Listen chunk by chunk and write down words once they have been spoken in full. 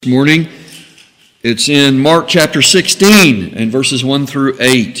Morning. It's in Mark chapter 16 and verses 1 through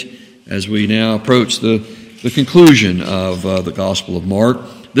 8 as we now approach the conclusion of the Gospel of Mark.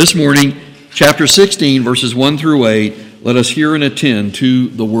 This morning, chapter 16, verses 1 through 8, let us hear and attend to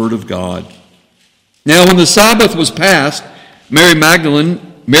the Word of God. Now when the Sabbath was past, Mary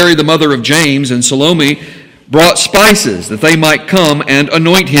Magdalene, Mary the mother of James, and Salome brought spices that they might come and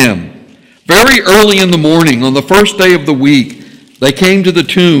anoint him. Very early in the morning, on the first day of the week, they came to the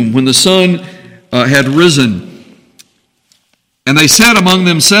tomb when the sun had risen. And they said among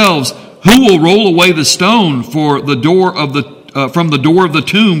themselves, "Who will roll away the stone from the door of the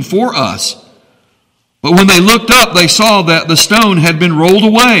tomb for us?" But when they looked up, they saw that the stone had been rolled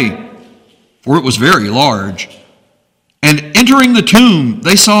away, for it was very large. And entering the tomb,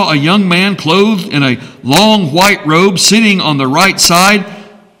 they saw a young man clothed in a long white robe sitting on the right side,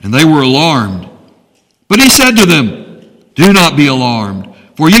 and they were alarmed. But he said to them, "Do not be alarmed,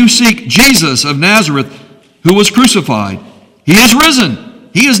 for you seek Jesus of Nazareth, who was crucified. He is risen.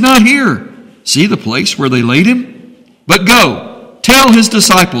 He is not here. See the place where they laid him? But go, tell his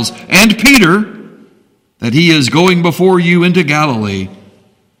disciples and Peter that he is going before you into Galilee.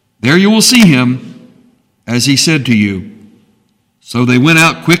 There you will see him, as he said to you." So they went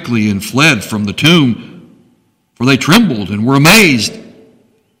out quickly and fled from the tomb, for they trembled and were amazed.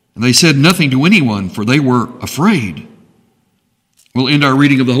 And they said nothing to anyone, for they were afraid. We'll end our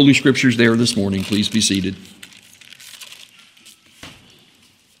reading of the Holy Scriptures there this morning. Please be seated.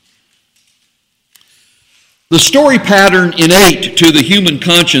 The story pattern innate to the human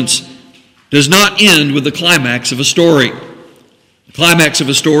conscience does not end with the climax of a story. The climax of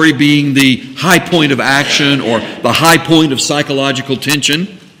a story being the high point of action or the high point of psychological tension.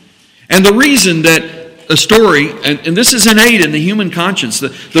 And the reason that a story, and this is innate in the human conscience,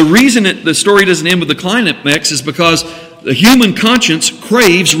 the reason the story doesn't end with the climax is because the human conscience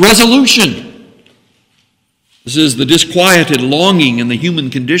craves resolution. This is the disquieted longing in the human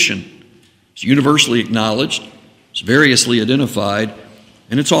condition. It's universally acknowledged, it's variously identified,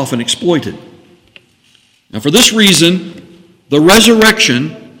 and it's often exploited. Now, for this reason, the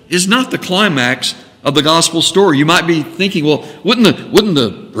resurrection is not the climax of the gospel story. You might be thinking, well, wouldn't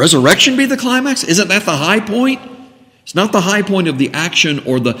the resurrection be the climax? Isn't that the high point? It's not the high point of the action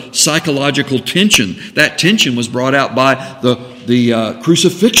or the psychological tension. That tension was brought out by the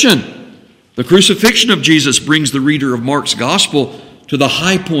crucifixion. The crucifixion of Jesus brings the reader of Mark's gospel to the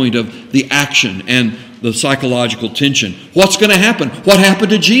high point of the action and the psychological tension. What's going to happen? What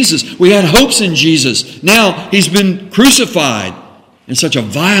happened to Jesus? We had hopes in Jesus. Now he's been crucified in such a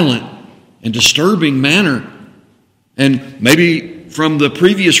violent and disturbing manner. And maybe from the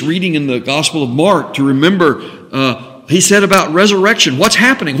previous reading in the Gospel of Mark to remember, he said about resurrection, what's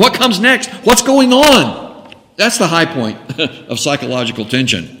happening? What comes next? What's going on? That's the high point of psychological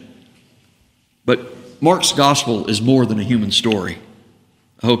tension. But Mark's gospel is more than a human story.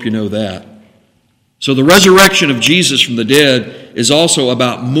 I hope you know that. So the resurrection of Jesus from the dead is also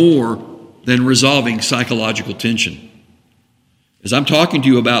about more than resolving psychological tension. As I'm talking to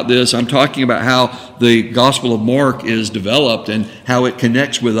you about this, I'm talking about how the Gospel of Mark is developed and how it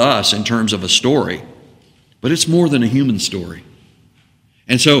connects with us in terms of a story. But it's more than a human story.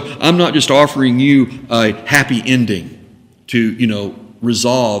 And so I'm not just offering you a happy ending to,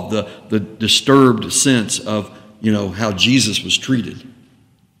 resolve the disturbed sense of, how Jesus was treated.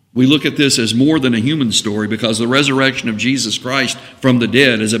 We look at this as more than a human story because the resurrection of Jesus Christ from the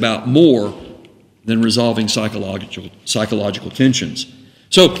dead is about more than resolving psychological tensions.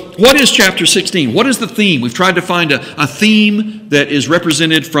 So what is chapter 16? What is the theme? We've tried to find a theme that is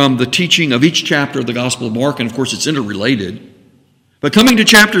represented from the teaching of each chapter of the Gospel of Mark, and of course it's interrelated. But coming to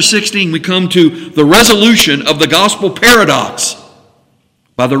chapter 16, we come to the resolution of the gospel paradox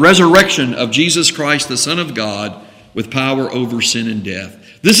by the resurrection of Jesus Christ, the Son of God, with power over sin and death.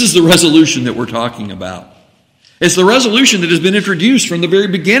 This is the resolution that we're talking about. It's the resolution that has been introduced from the very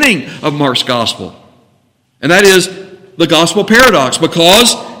beginning of Mark's gospel. And that is the gospel paradox,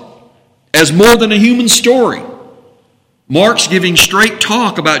 because as more than a human story, Mark's giving straight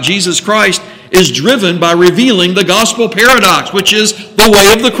talk about Jesus Christ is driven by revealing the gospel paradox, which is the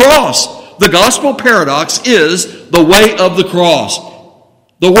way of the cross. The gospel paradox is the way of the cross.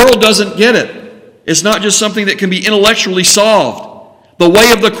 The world doesn't get it. It's not just something that can be intellectually solved. The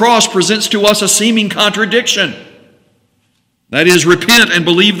way of the cross presents to us a seeming contradiction. That is, repent and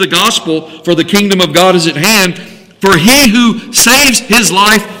believe the gospel, for the kingdom of God is at hand. For he who saves his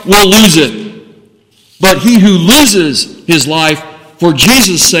life will lose it. But he who loses his life for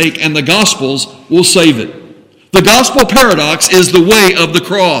Jesus' sake and the gospel's will save it. The gospel paradox is the way of the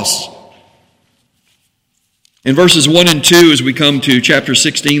cross. In verses 1 and 2, as we come to chapter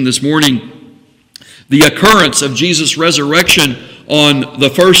 16 this morning, the occurrence of Jesus' resurrection on the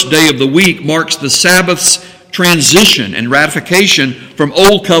first day of the week marks the Sabbath's transition and ratification from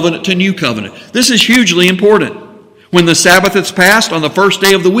Old Covenant to New Covenant. This is hugely important. When the Sabbath is passed on the first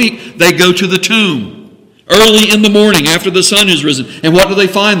day of the week, they go to the tomb early in the morning after the sun has risen. And what do they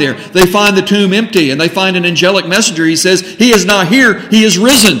find there? They find the tomb empty, and they find an angelic messenger. He says, "He is not here, he is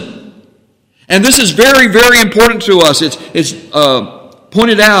risen." And this is very, very important to us. It's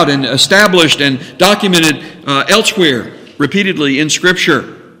pointed out and established and documented elsewhere, repeatedly in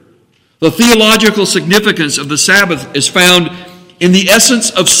Scripture. The theological significance of the Sabbath is found in the essence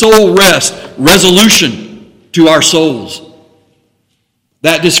of soul rest, resolution to our souls.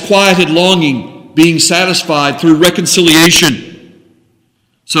 That disquieted longing being satisfied through reconciliation.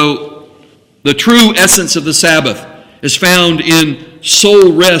 So, the true essence of the Sabbath is found in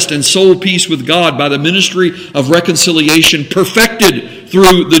soul rest and soul peace with God by the ministry of reconciliation perfected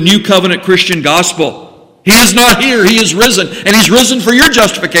through the New Covenant Christian gospel. He is not here, he is risen, and he's risen for your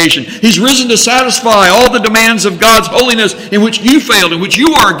justification. He's risen to satisfy all the demands of God's holiness in which you failed, in which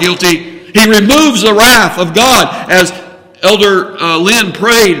you are guilty. He removes the wrath of God, as Elder Lynn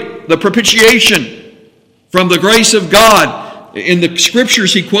prayed, the propitiation from the grace of God. In the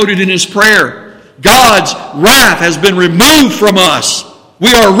scriptures he quoted in his prayer, God's wrath has been removed from us.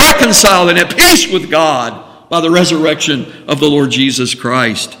 We are reconciled and at peace with God by the resurrection of the Lord Jesus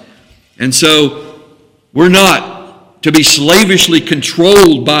Christ. And so we're not to be slavishly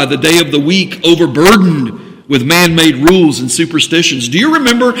controlled by the day of the week, overburdened with man-made rules and superstitions. Do you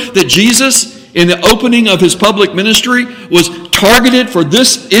remember that Jesus, in the opening of his public ministry, was targeted for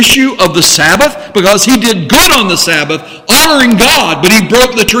this issue of the Sabbath because he did good on the Sabbath, honoring God, but he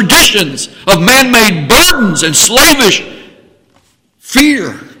broke the traditions of man-made burdens and slavish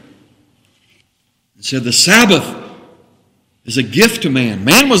fear. He said the Sabbath is a gift to man.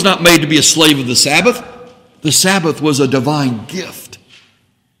 Man was not made to be a slave of the Sabbath. The Sabbath was a divine gift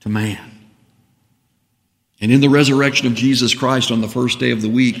to man. And in the resurrection of Jesus Christ on the first day of the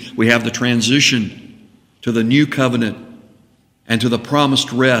week, we have the transition to the new covenant and to the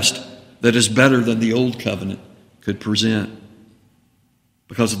promised rest that is better than the old covenant could present.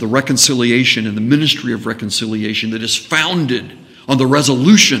 Because of the reconciliation and the ministry of reconciliation that is founded on the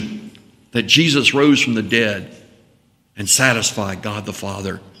resolution that Jesus rose from the dead and satisfied God the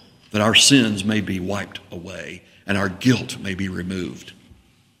Father, that our sins may be wiped away and our guilt may be removed.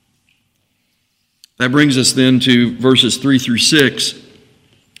 That brings us then to verses 3 through 6.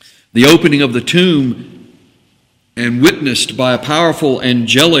 The opening of the tomb, and witnessed by a powerful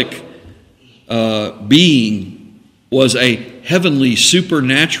angelic being, was a heavenly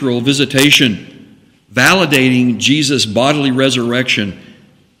supernatural visitation, validating Jesus' bodily resurrection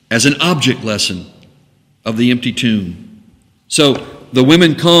as an object lesson of the empty tomb. So the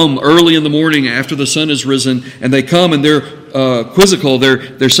women come early in the morning after the sun has risen, and they come and they're quizzical.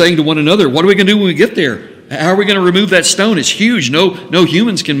 They're saying to one another, what are we going to do when we get there? How are we going to remove that stone? It's huge. No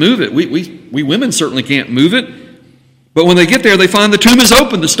humans can move it. We women certainly can't move it. But when they get there, they find the tomb is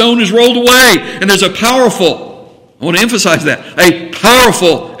open. The stone is rolled away. And there's a powerful, I want to emphasize that, a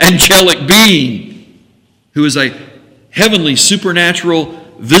powerful angelic being who is a heavenly supernatural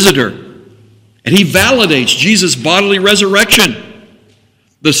visitor. And he validates Jesus' bodily resurrection.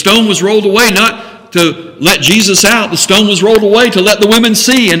 The stone was rolled away not to let Jesus out. The stone was rolled away to let the women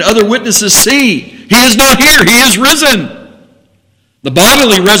see and other witnesses see. He is not here. He is risen. The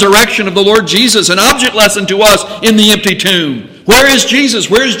bodily resurrection of the Lord Jesus, an object lesson to us in the empty tomb. Where is Jesus?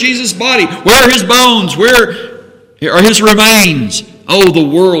 Where is Jesus' body? Where are his bones? Where are his remains? Oh, the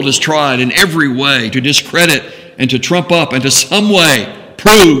world has tried in every way to discredit and to trump up and to some way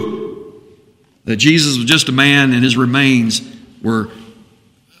prove that Jesus was just a man and his remains were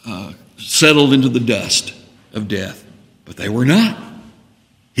settled into the dust of death. But they were not.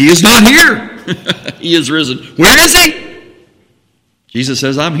 He is not here. He is risen. Where is he? Jesus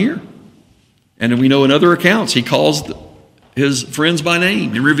says, I'm here. And we know in other accounts, he calls his friends by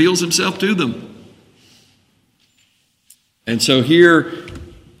name and reveals himself to them. And so here,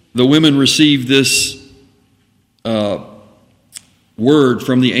 the women receive this word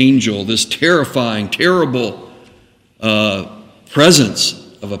from the angel, this terrifying, terrible presence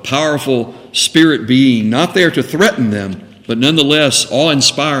of a powerful spirit being, not there to threaten them, but nonetheless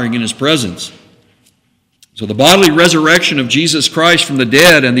awe-inspiring in his presence. So the bodily resurrection of Jesus Christ from the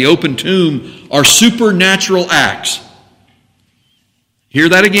dead and the open tomb are supernatural acts. Hear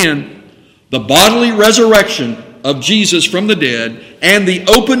that again. The bodily resurrection of Jesus from the dead and the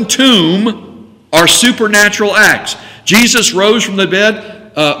open tomb are supernatural acts. Jesus rose from the dead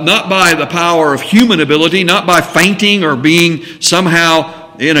not by the power of human ability, not by fainting or being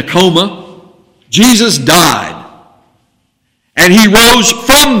somehow in a coma. Jesus died. And he rose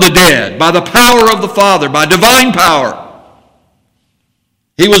from the dead by the power of the Father, by divine power.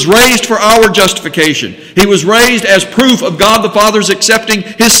 He was raised for our justification. He was raised as proof of God the Father's accepting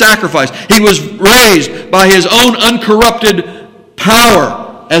his sacrifice. He was raised by his own uncorrupted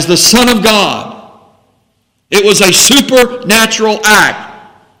power as the Son of God. It was a supernatural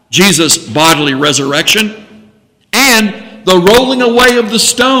act, Jesus' bodily resurrection, and the rolling away of the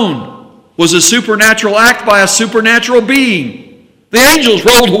stone was a supernatural act by a supernatural being. The angels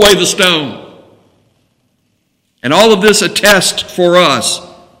rolled away the stone. And all of this attests for us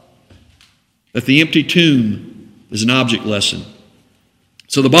that the empty tomb is an object lesson.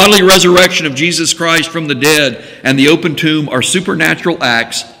 So the bodily resurrection of Jesus Christ from the dead and the open tomb are supernatural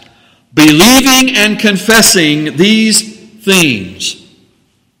acts. Believing and confessing these things,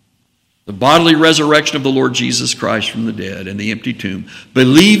 the bodily resurrection of the Lord Jesus Christ from the dead and the empty tomb,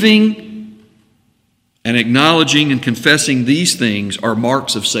 believing and acknowledging and confessing these things are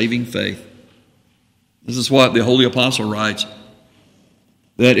marks of saving faith. This is what the Holy Apostle writes,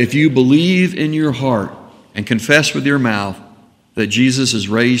 that if you believe in your heart and confess with your mouth that Jesus is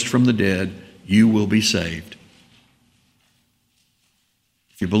raised from the dead, you will be saved.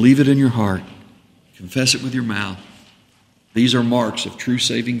 If you believe it in your heart, confess it with your mouth, these are marks of true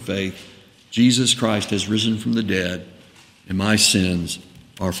saving faith. Jesus Christ has risen from the dead, and my sins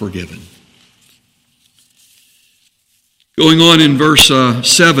are forgiven. Going on in verse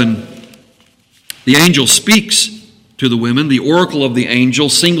 7, the angel speaks to the women. The oracle of the angel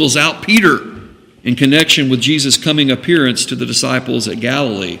singles out Peter in connection with Jesus' coming appearance to the disciples at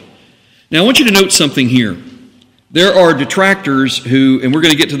Galilee. Now I want you to note something here. There are detractors who, and we're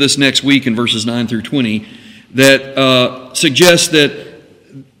going to get to this next week in verses 9 through 20, that suggest that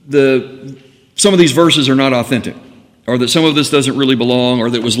some of these verses are not authentic, or that some of this doesn't really belong, or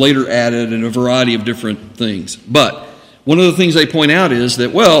that was later added in a variety of different things. But one of the things they point out is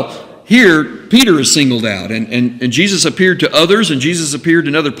that, well, here Peter is singled out, and Jesus appeared to others, and Jesus appeared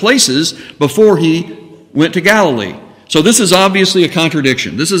in other places before he went to Galilee. So this is obviously a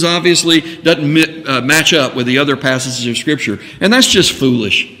contradiction. This is obviously doesn't match up with the other passages of Scripture, and that's just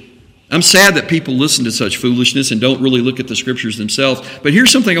foolish. I'm sad that people listen to such foolishness and don't really look at the Scriptures themselves. But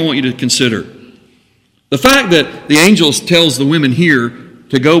here's something I want you to consider. The fact that the angel tells the women here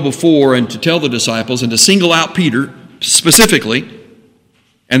to go before and to tell the disciples and to single out Peter specifically,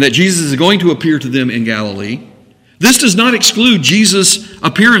 and that Jesus is going to appear to them in Galilee, this does not exclude Jesus'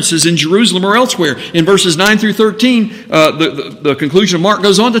 appearances in Jerusalem or elsewhere. In verses 9 through 13, the conclusion of Mark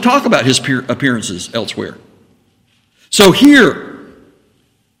goes on to talk about his appearances elsewhere. So here,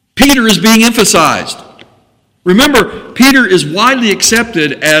 Peter is being emphasized. Remember, Peter is widely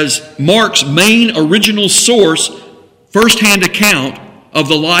accepted as Mark's main original source, first-hand account of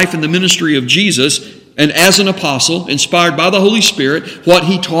the life and the ministry of Jesus, and as an apostle, inspired by the Holy Spirit, what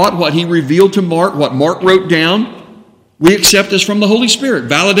he taught, what he revealed to Mark, what Mark wrote down, we accept as from the Holy Spirit,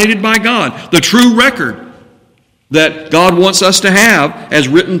 validated by God. The true record that God wants us to have as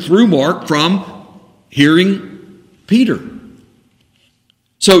written through Mark from hearing Peter.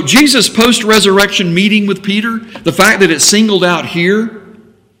 So Jesus' post-resurrection meeting with Peter, the fact that it's singled out here,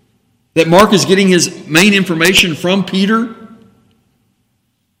 that Mark is getting his main information from Peter,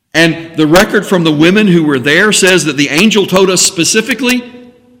 and the record from the women who were there says that the angel told us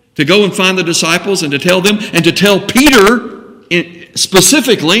specifically to go and find the disciples and to tell them, and to tell Peter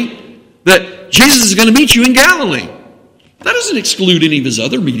specifically that Jesus is going to meet you in Galilee. That doesn't exclude any of his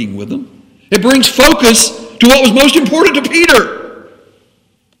other meeting with them. It brings focus to what was most important to Peter.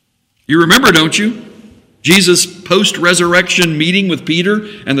 You remember, don't you? Jesus' post-resurrection meeting with Peter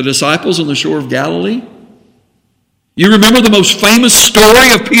and the disciples on the shore of Galilee? You remember the most famous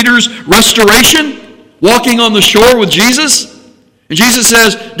story of Peter's restoration? Walking on the shore with Jesus? And Jesus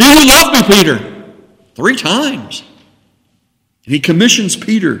says, "Do you love me, Peter?" 3 times. And he commissions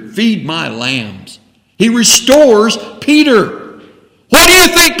Peter, "Feed my lambs." He restores Peter. What do you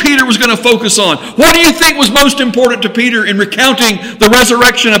think Peter was going to focus on? What do you think was most important to Peter in recounting the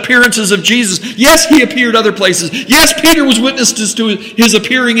resurrection appearances of Jesus? Yes, he appeared other places. Yes, Peter was witnesses to his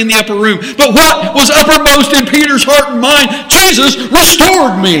appearing in the upper room. But what was uppermost in Peter's heart and mind? Jesus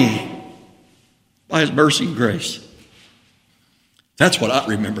restored me by his mercy and grace. That's what I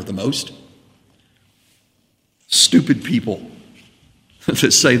remember the most. Stupid people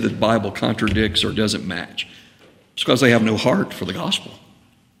that say the Bible contradicts or doesn't match. It's because they have no heart for the gospel.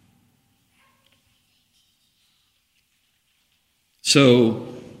 So,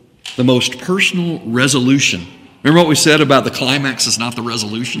 the most personal resolution Remember what we said about the climax is not the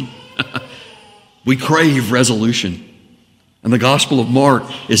resolution? We crave resolution. And the Gospel of Mark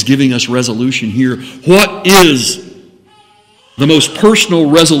is giving us resolution here. What is the most personal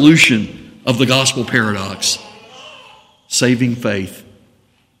resolution of the gospel paradox? Saving faith.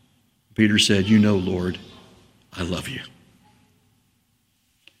 Peter said, "You know, Lord, I love you."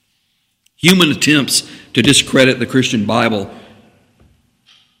 Human attempts to discredit the Christian Bible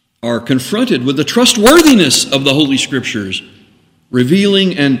are confronted with the trustworthiness of the Holy Scriptures,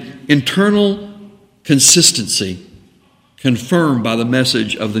 revealing an internal consistency confirmed by the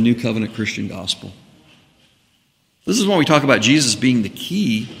message of the New Covenant Christian gospel. This is why we talk about Jesus being the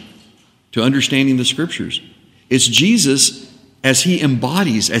key to understanding the Scriptures. It's Jesus as he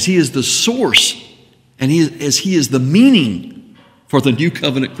embodies, as he is the source, and as he is the meaning for the New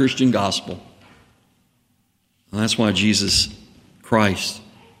Covenant Christian gospel. And that's why Jesus Christ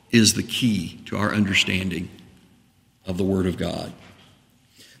is the key to our understanding of the Word of God.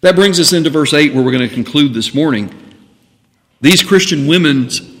 That brings us into verse 8, where we're going to conclude this morning. These Christian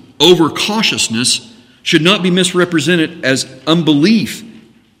women's overcautiousness should not be misrepresented as unbelief,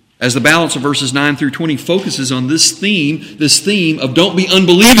 as the balance of verses 9 through 20 focuses on this theme of don't be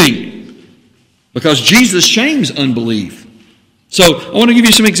unbelieving, because Jesus shames unbelief. So I want to give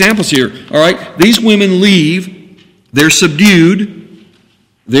you some examples here. All right, these women leave, they're subdued,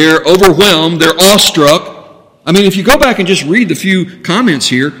 they're overwhelmed, they're awestruck. I mean, if you go back and just read the few comments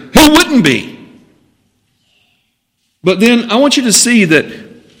here, who wouldn't be? But then I want you to see that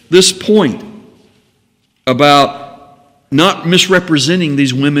this point about not misrepresenting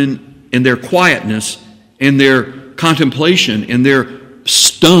these women in their quietness, in their contemplation, in their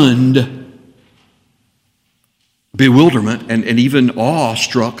stunned bewilderment and even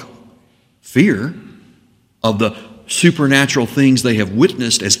awe-struck fear of the supernatural things they have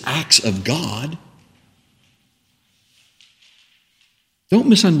witnessed as acts of God. Don't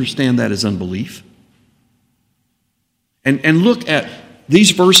misunderstand that as unbelief. And look at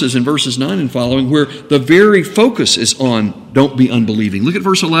these verses in verses 9 and following, where the very focus is on don't be unbelieving. Look at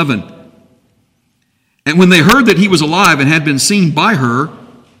verse 11. And when they heard that he was alive and had been seen by her,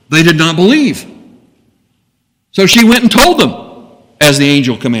 they did not believe. So she went and told them, as the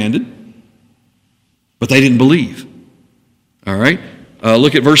angel commanded, but they didn't believe. All right?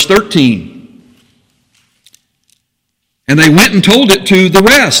 Look at verse 13. And they went and told it to the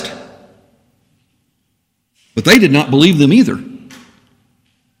rest, but they did not believe them either.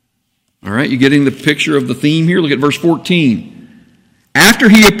 All right, you getting the picture of the theme here? Look at verse 14. After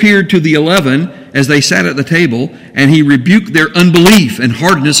he appeared to the 11 as they sat at the table, and he rebuked their unbelief and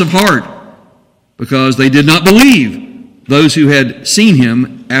hardness of heart, because they did not believe those who had seen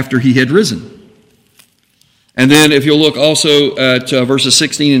him after he had risen. And then if you'll look also at verses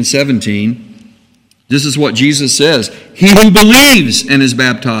 16 and 17, this is what Jesus says. He who believes and is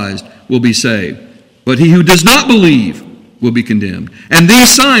baptized will be saved, but he who does not believe will be condemned. And these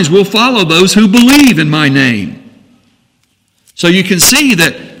signs will follow those who believe in my name. So you can see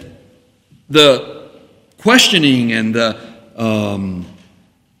that the questioning and the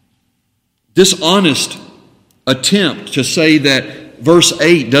dishonest attempt to say that verse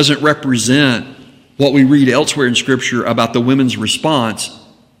 8 doesn't represent what we read elsewhere in Scripture about the women's response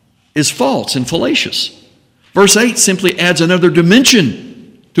is false and fallacious. Verse 8 simply adds another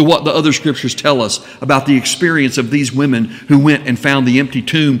dimension to what the other Scriptures tell us about the experience of these women who went and found the empty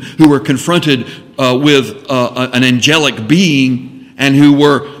tomb, who were confronted with an angelic being, and who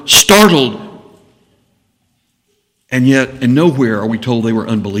were startled. And yet, in nowhere are we told they were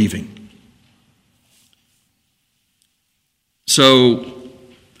unbelieving. So,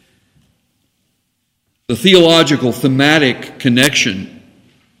 the theological, thematic connection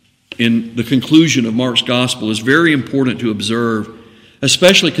in the conclusion of Mark's Gospel is very important to observe,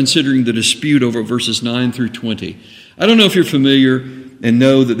 especially considering the dispute over verses 9 through 20. I don't know if you're familiar and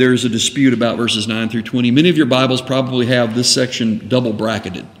know that there is a dispute about verses 9 through 20. Many of your Bibles probably have this section double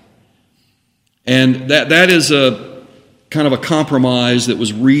bracketed. And that is a kind of a compromise that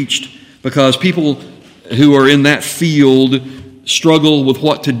was reached because people who are in that field struggle with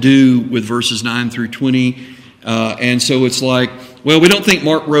what to do with verses 9 through 20. And so it's like, well, we don't think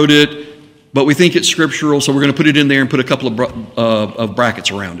Mark wrote it, but we think it's scriptural, so we're going to put it in there and put a couple of brackets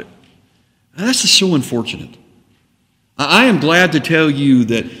around it. Now, that's just so unfortunate. I am glad to tell you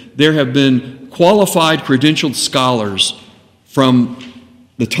that there have been qualified, credentialed scholars from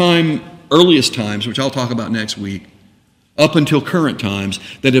the earliest times, which I'll talk about next week, up until current times,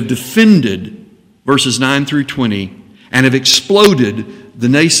 that have defended verses 9 through 20 and have exploded the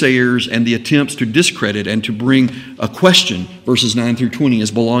naysayers and the attempts to discredit and to bring a question verses 9 through 20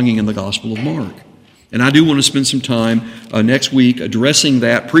 as belonging in the Gospel of Mark. And I do want to spend some time next week addressing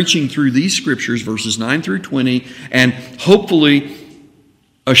that, preaching through these scriptures, verses 9 through 20, and hopefully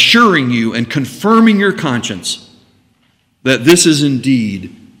assuring you and confirming your conscience that this is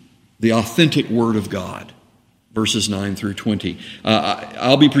indeed the authentic Word of God, verses 9 through 20.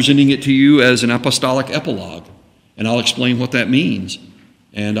 I'll be presenting it to you as an apostolic epilogue, and I'll explain what that means.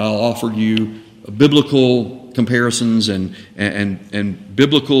 And I'll offer you biblical comparisons and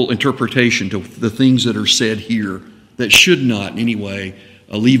biblical interpretation to the things that are said here that should not in any way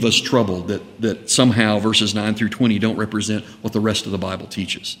leave us troubled, that somehow verses 9 through 20 don't represent what the rest of the Bible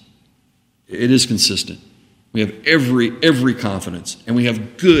teaches. It is consistent. We have every confidence, and we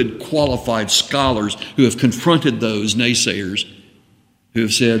have good, qualified scholars who have confronted those naysayers who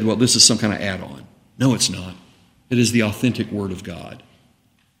have said, well, this is some kind of add-on. No, it's not. It is the authentic Word of God.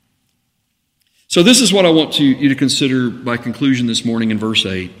 So this is what I want you to consider by conclusion this morning in verse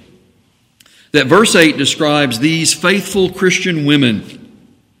 8. That verse 8 describes these faithful Christian women.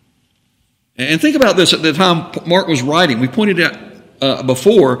 And think about this at the time Mark was writing. We pointed out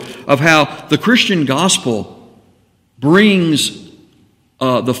before of how the Christian gospel brings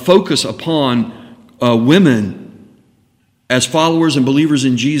the focus upon women as followers and believers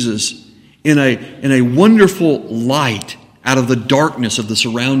in Jesus in a wonderful light out of the darkness of the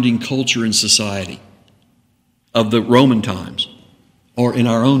surrounding culture and society of the Roman times or in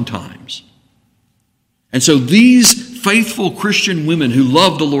our own times. And so these faithful Christian women who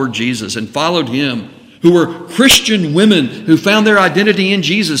loved the Lord Jesus and followed Him, who were Christian women who found their identity in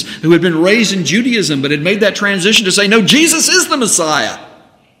Jesus, who had been raised in Judaism but had made that transition to say, no, Jesus is the Messiah.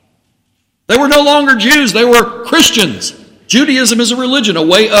 They were no longer Jews, they were Christians. Judaism is a religion, a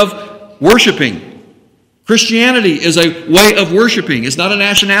way of worshiping. Christianity is a way of worshiping. It's not a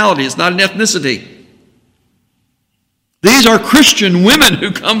nationality. It's not an ethnicity. These are Christian women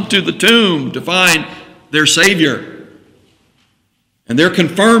who come to the tomb to find their Savior. And they're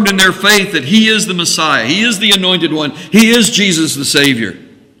confirmed in their faith that He is the Messiah. He is the Anointed One. He is Jesus the Savior.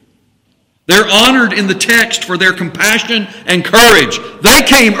 They're honored in the text for their compassion and courage. They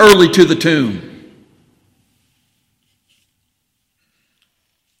came early to the tomb.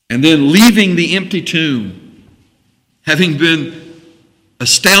 And then leaving the empty tomb, having been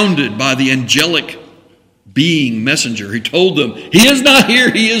astounded by the angelic being messenger who told them, He is not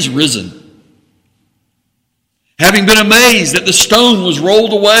here, He is risen. Having been amazed that the stone was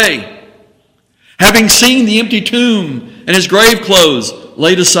rolled away, having seen the empty tomb and His grave clothes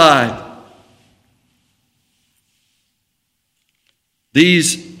laid aside.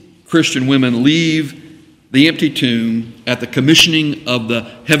 These Christian women leave the empty tomb at the commissioning of the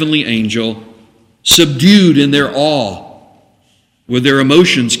heavenly angel, subdued in their awe, with their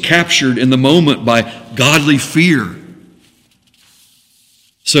emotions captured in the moment by godly fear.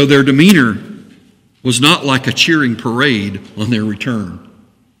 So their demeanor was not like a cheering parade on their return.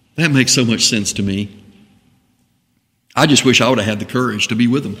 That makes so much sense to me. I just wish I would have had the courage to be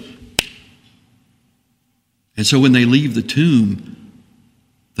with them. And so when they leave the tomb,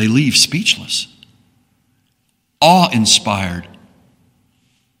 they leave speechless, awe-inspired,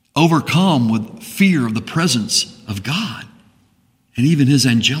 overcome with fear of the presence of God and even His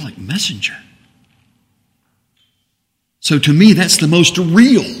angelic messenger. So to me, that's the most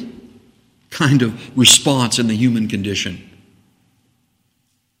real kind of response in the human condition.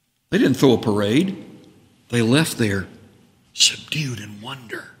 They didn't throw a parade. They left there subdued in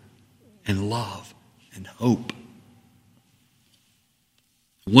wonder and love and hope.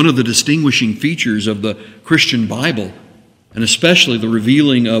 One of the distinguishing features of the Christian Bible, and especially the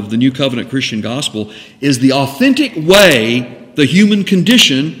revealing of the New Covenant Christian gospel, is the authentic way the human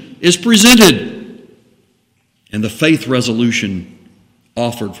condition is presented and the faith resolution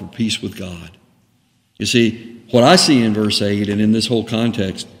offered for peace with God. You see, what I see in verse 8 and in this whole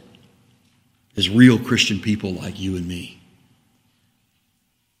context is real Christian people like you and me.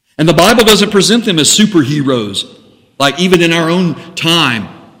 And the Bible doesn't present them as superheroes, like even in our own time,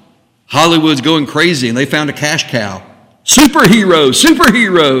 Hollywood's going crazy and they found a cash cow. Superheroes.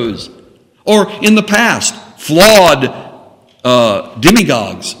 Or in the past, flawed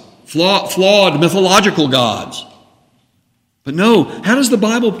demigods, flawed mythological gods. But no, how does the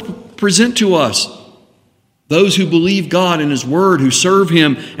Bible present to us those who believe God and His Word, who serve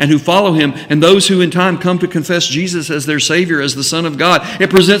Him and who follow Him, and those who in time come to confess Jesus as their Savior, as the Son of God?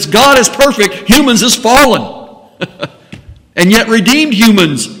 It presents God as perfect, humans as fallen. And yet redeemed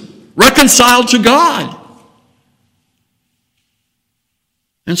humans, reconciled to God.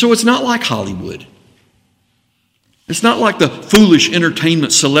 And so it's not like Hollywood. It's not like the foolish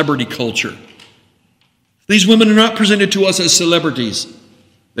entertainment celebrity culture. These women are not presented to us as celebrities.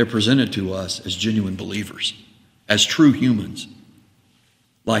 They're presented to us as genuine believers, as true humans,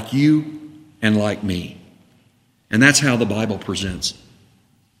 like you and like me. And that's how the Bible presents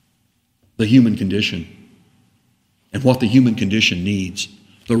the human condition and what the human condition needs,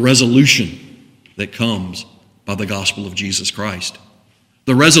 the resolution that comes by the gospel of Jesus Christ.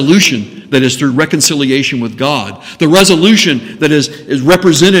 The resolution that is through reconciliation with God. The resolution that is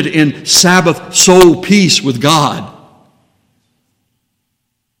represented in Sabbath soul peace with God.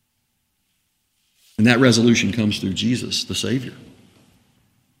 And that resolution comes through Jesus, the Savior.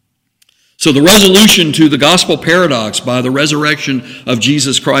 So the resolution to the gospel paradox by the resurrection of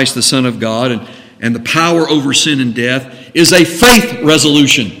Jesus Christ, the Son of God, and the power over sin and death is a faith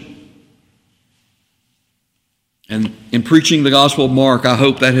resolution. And in preaching the Gospel of Mark, I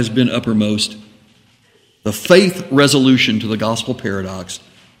hope that has been uppermost. The faith resolution to the gospel paradox: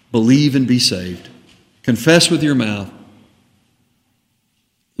 believe and be saved. Confess with your mouth.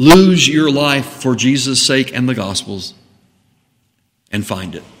 Lose your life for Jesus' sake and the gospel's, and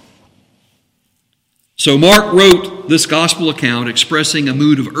find it. So Mark wrote this gospel account expressing a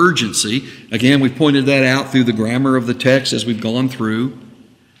mood of urgency. Again, we've pointed that out through the grammar of the text as we've gone through.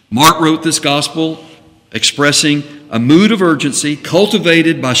 Mark wrote this gospel expressing a mood of urgency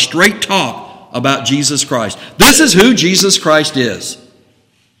cultivated by straight talk about Jesus Christ. This is who Jesus Christ is.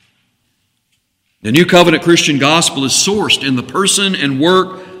 The New Covenant Christian gospel is sourced in the person and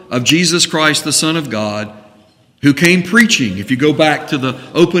work of Jesus Christ, the Son of God, who came preaching, if you go back to the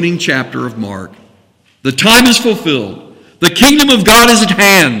opening chapter of Mark, the time is fulfilled. The kingdom of God is at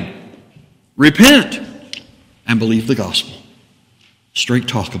hand. Repent and believe the gospel. Straight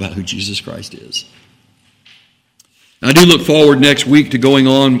talk about who Jesus Christ is. I do look forward next week to going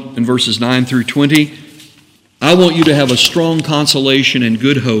on in verses 9 through 20. I want you to have a strong consolation and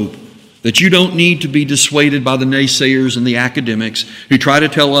good hope that you don't need to be dissuaded by the naysayers and the academics who try to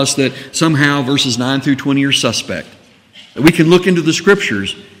tell us that somehow verses 9 through 20 are suspect. That we can look into the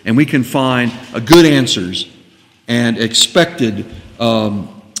Scriptures and we can find good answers and expected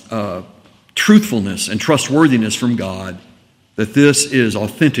truthfulness and trustworthiness from God, that this is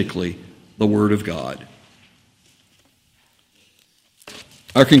authentically the Word of God.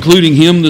 Our concluding hymn